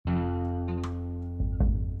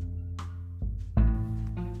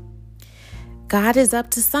God is up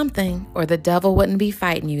to something, or the devil wouldn't be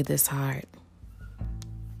fighting you this hard.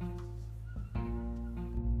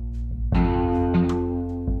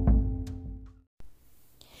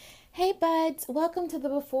 Hey buds, welcome to the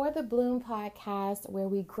Before the Bloom podcast, where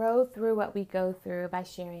we grow through what we go through by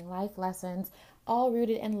sharing life lessons, all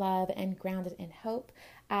rooted in love and grounded in hope.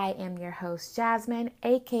 I am your host, Jasmine,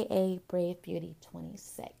 aka Brave Beauty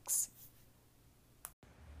 26.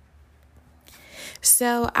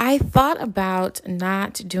 So I thought about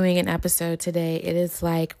not doing an episode today. It is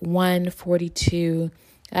like 1:42.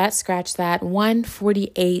 Scratch that,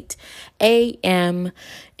 1:48 a.m.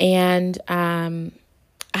 And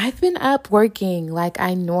I've been up working like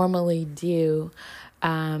I normally do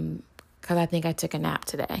because I think I took a nap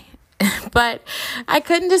today. But I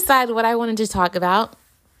couldn't decide what I wanted to talk about.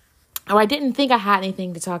 Or I didn't think I had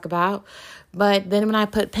anything to talk about. But then when I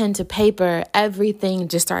put pen to paper, everything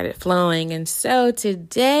just started flowing. And so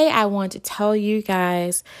today I want to tell you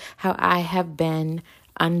guys how I have been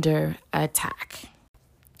under attack.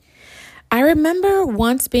 I remember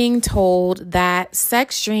once being told that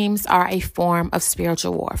sex dreams are a form of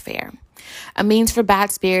spiritual warfare, a means for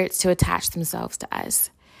bad spirits to attach themselves to us.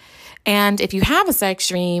 And if you have a sex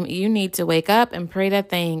dream, you need to wake up and pray that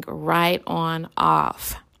thing right on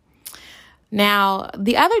off. Now,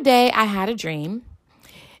 the other day I had a dream,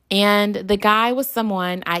 and the guy was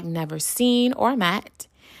someone I'd never seen or met.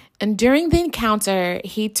 And during the encounter,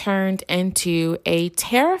 he turned into a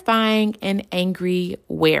terrifying and angry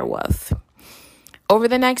werewolf. Over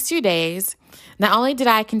the next few days, not only did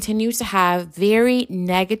I continue to have very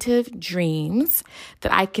negative dreams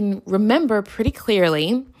that I can remember pretty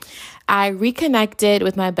clearly, I reconnected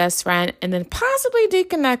with my best friend and then possibly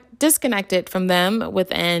disconnected from them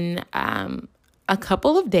within a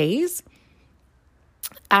couple of days.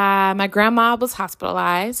 My grandma was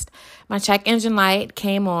hospitalized. My check engine light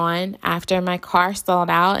came on after my car stalled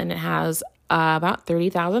out, and it has about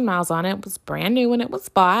 30,000 miles on it. It was brand new when it was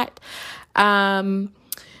bought. I've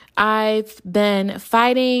been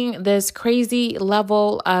fighting this crazy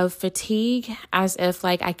level of fatigue as if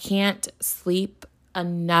like I can't sleep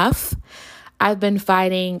enough. I've been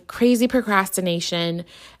fighting crazy procrastination,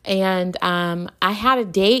 and I had a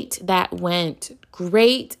date that went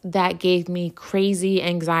great that gave me crazy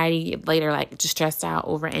anxiety later, like just stressed out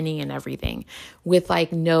over any and everything with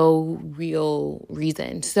like no real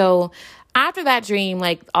reason. So after that dream,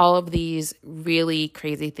 like all of these really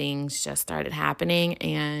crazy things just started happening,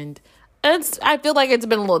 and I feel like it's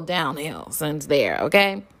been a little downhill since there,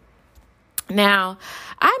 okay? Now,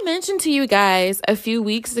 I mentioned to you guys a few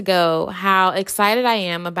weeks ago how excited I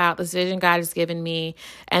am about this vision God has given me,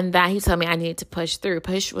 and that he told me I needed to push through.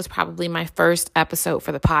 Push was probably my first episode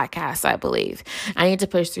for the podcast, I believe. I need to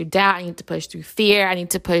push through doubt. I need to push through fear. I need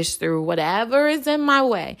to push through whatever is in my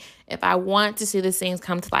way. If I want to see these things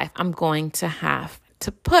come to life, I'm going to have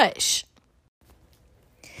to push.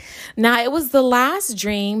 Now, it was the last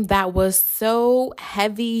dream that was so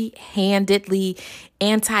heavy-handedly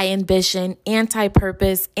anti-ambition,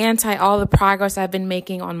 anti-purpose, anti-all the progress I've been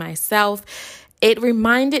making on myself. It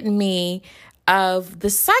reminded me of the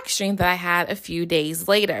sex dream that I had a few days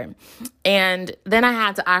later. And then I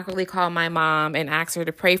had to awkwardly call my mom and ask her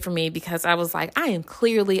to pray for me because I was like, I am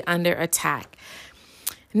clearly under attack.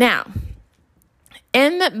 Now,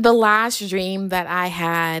 in the last dream that I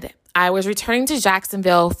had, I was returning to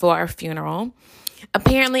Jacksonville for a funeral.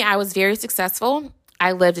 Apparently, I was very successful.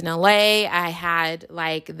 I lived in LA. I had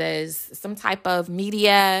like some type of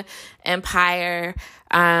media empire.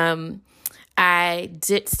 I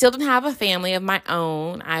still didn't have a family of my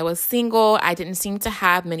own. I was single. I didn't seem to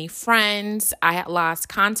have many friends. I had lost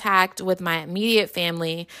contact with my immediate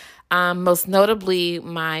family, most notably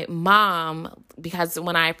my mom, because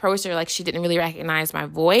when I approached her, like she didn't really recognize my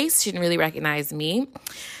voice. She didn't really recognize me.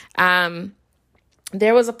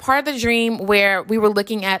 There was a part of the dream where we were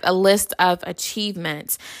looking at a list of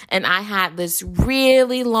achievements, and I had this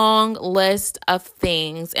really long list of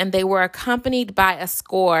things, and they were accompanied by a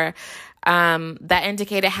score that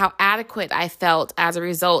indicated how adequate I felt as a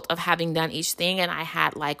result of having done each thing. And I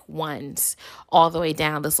had like ones all the way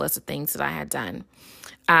down this list of things that I had done.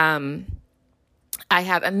 I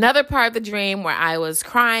had another part of the dream where I was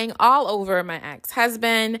crying all over my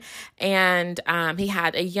ex-husband, and he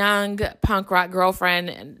had a young punk rock girlfriend,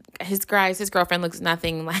 and his girlfriend looks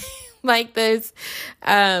nothing like this.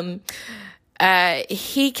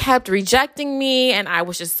 He kept rejecting me, and I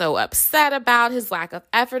was just so upset about his lack of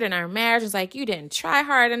effort in our marriage. It's like, you didn't try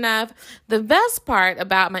hard enough. The best part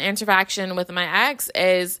about my interaction with my ex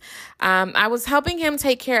is I was helping him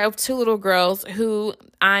take care of two little girls who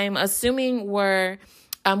I'm assuming were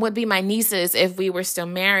would be my nieces if we were still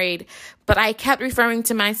married. But I kept referring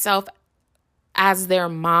to myself as their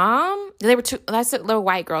mom. They were they're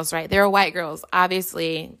white girls, right? They were white girls.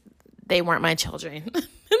 Obviously, they weren't my children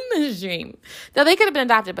in this dream. Though they could have been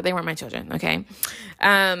adopted, but they weren't my children, okay?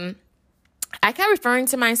 I kept referring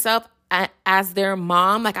to myself as their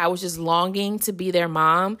mom, like I was just longing to be their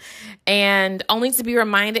mom, and only to be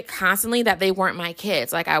reminded constantly that they weren't my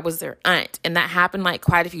kids, like I was their aunt. And that happened like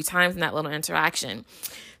quite a few times in that little interaction.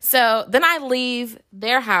 So then I leave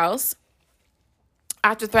their house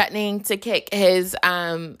after threatening to kick his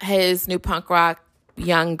new punk rock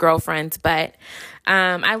young girlfriend's butt.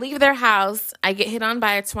 I leave their house. I get hit on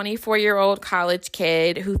by a 24-year-old college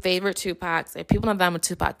kid who favored Tupac. So people know that I'm a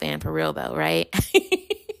Tupac fan for real though, right?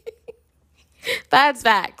 That's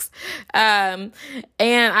facts. And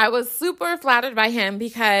I was super flattered by him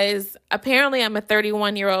because apparently I'm a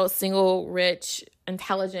 31-year-old single, rich,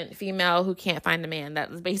 intelligent female who can't find a man.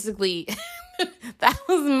 That was basically, that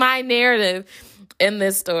was my narrative in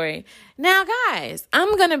this story. Now, guys,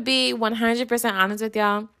 I'm going to be 100% honest with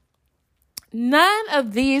y'all. None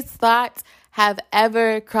of these thoughts have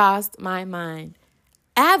ever crossed my mind.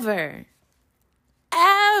 Ever.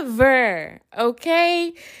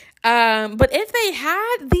 Okay? But if they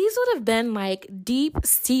had, these would have been like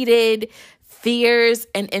deep-seated fears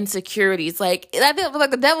and insecurities. Like, I feel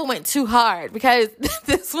like the devil went too hard because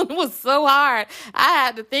this one was so hard. I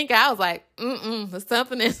had to think, I was like,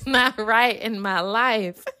 something is not right in my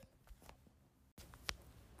life.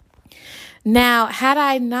 Now, had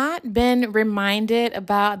I not been reminded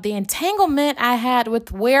about the entanglement I had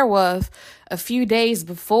with Werewolf a few days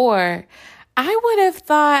before, I would have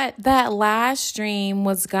thought that last stream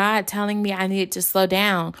was God telling me I needed to slow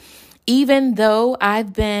down. Even though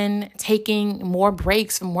I've been taking more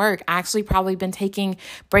breaks from work, actually probably been taking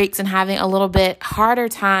breaks and having a little bit harder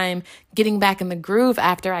time getting back in the groove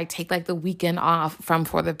after I take like the weekend off from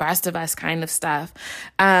For the Best of Us kind of stuff.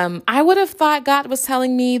 I would have thought God was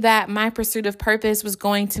telling me that my pursuit of purpose was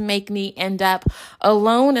going to make me end up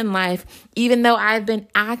alone in life, even though I've been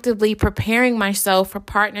actively preparing myself for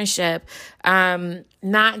partnership,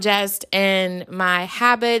 not just in my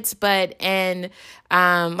habits, but in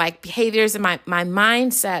like behaviors and my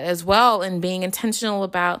mindset as well, and being intentional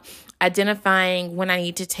about identifying when I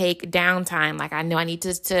need to take downtime. Like I know I need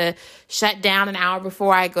to shut down an hour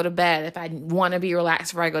before I go to bed. If I want to be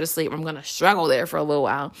relaxed before I go to sleep, I'm going to struggle there for a little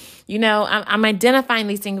while. You know, I'm identifying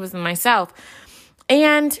these things within myself.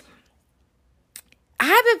 And I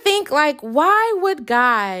had to think, like, why would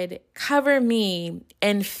God cover me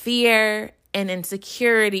in fear and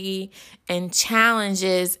insecurity and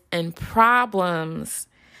challenges and problems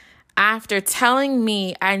after telling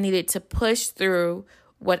me I needed to push through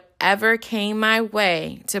whatever came my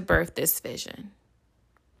way to birth this vision?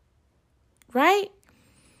 Right?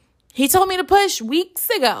 He told me to push weeks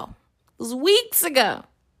ago. It was weeks ago.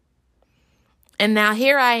 And now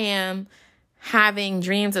here I am having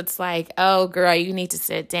dreams. It's like, oh, girl, you need to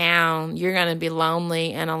sit down. You're going to be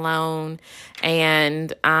lonely and alone.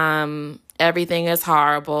 And everything is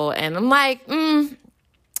horrible. And I'm like,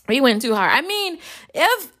 we went too hard. I mean,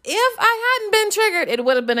 if I hadn't been triggered, it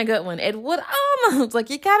would have been a good one. It would almost, like,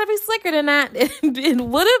 you gotta be slicker than that. It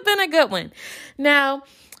would have been a good one. Now,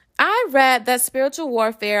 I read that spiritual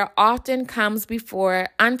warfare often comes before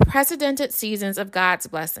unprecedented seasons of God's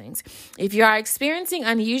blessings. If you are experiencing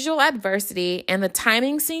unusual adversity and the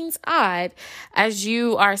timing seems odd, as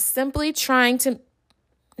you are simply trying to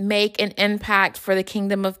make an impact for the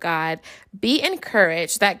kingdom of God, be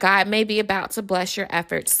encouraged that God may be about to bless your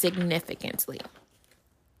efforts significantly.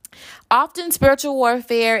 Often, spiritual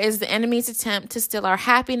warfare is the enemy's attempt to steal our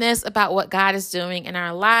happiness about what God is doing in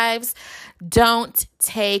our lives. Don't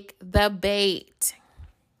take the bait.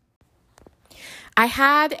 I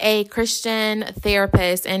had a Christian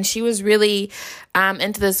therapist, and she was really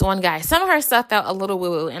into this one guy. Some of her stuff felt a little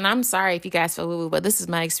woo-woo, and I'm sorry if you guys feel woo-woo, but this is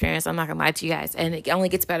my experience. I'm not going to lie to you guys, and it only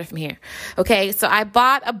gets better from here. Okay, so I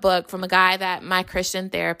bought a book from a guy that my Christian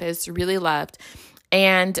therapist really loved,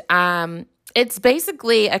 and it's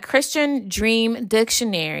basically a Christian dream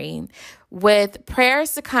dictionary with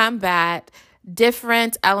prayers to combat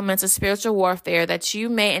different elements of spiritual warfare that you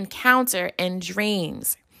may encounter in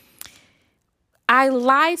dreams. I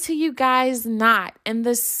lie to you guys not. In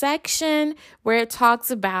the section where it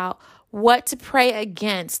talks about what to pray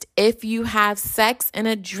against if you have sex in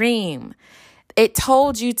a dream, it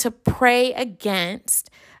told you to pray against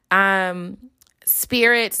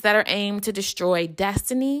spirits that are aimed to destroy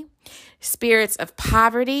destiny, spirits of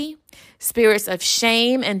poverty, spirits of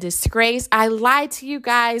shame and disgrace. I lied to you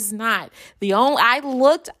guys not. I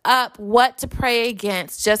looked up what to pray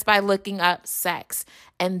against just by looking up sex.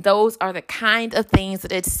 And those are the kind of things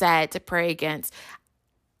that it said to pray against.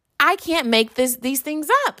 I can't make these things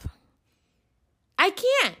up. I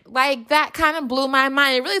can't. Like, that kind of blew my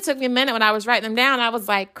mind. It really took me a minute when I was writing them down. I was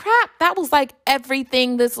like, crap, that was like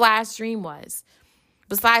everything this last dream was.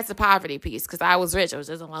 Besides the poverty piece, because I was rich. I was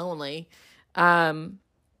just lonely. But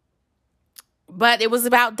it was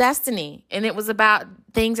about destiny. And it was about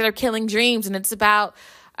things that are killing dreams. And it's about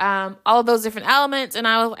all of those different elements. And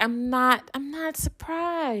I'm not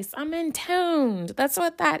surprised. I'm in tuned. That's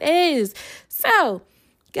what that is. So,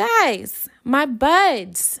 guys, my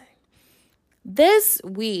buds, this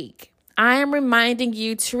week, I am reminding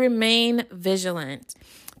you to remain vigilant,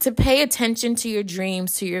 to pay attention to your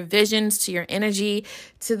dreams, to your visions, to your energy,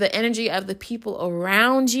 to the energy of the people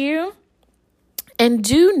around you. And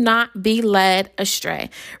do not be led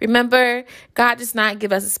astray. Remember, God does not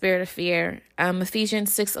give us a spirit of fear.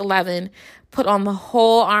 Ephesians 6:11, put on the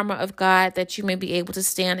whole armor of God that you may be able to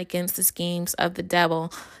stand against the schemes of the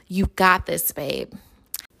devil. You got this, babe.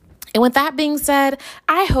 And with that being said,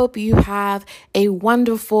 I hope you have a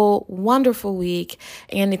wonderful, wonderful week.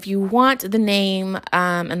 And if you want the name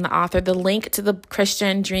and the author, the link to the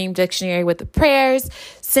Christian Dream Dictionary with the prayers,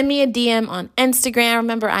 send me a DM on Instagram.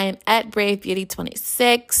 Remember, I am at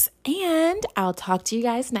BraveBeauty26. And I'll talk to you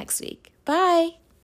guys next week. Bye.